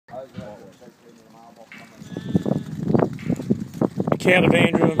Count of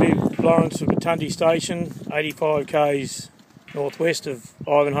Andrew and Viv Lawrence of Burtundy Station, 85 k's northwest of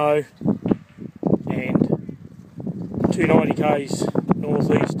Ivanhoe and 290 k's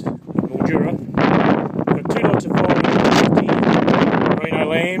northeast of Mildura. We've got 2 lots of 550 merino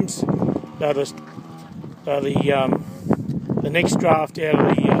lambs. They're the next draft out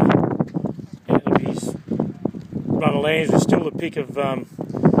of his run of lambs. There's still the pick of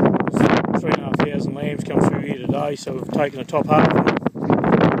 3,500 lambs come through here today, so we've taken the top half of them.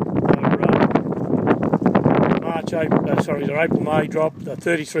 They're April-May drop, they're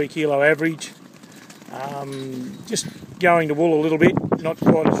 33 kilo average. Just going to wool a little bit, not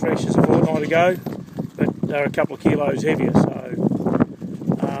quite as fresh as a fortnight ago, but they're a couple of kilos heavier, so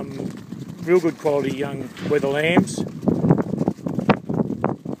real good quality young weather lambs.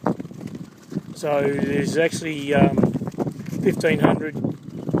 So there's actually 1,500,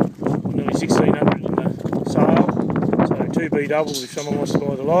 nearly 1,600 in the sale, so 2B doubles if someone wants to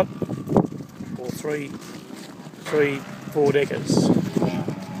buy the lot, or 4 deckers.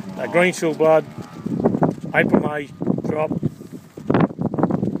 Green fill blood, April-May drop,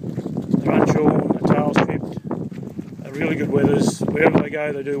 they're unshorn, they're tail stripped, they're really good weathers. Wherever they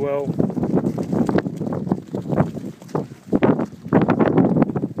go they do well.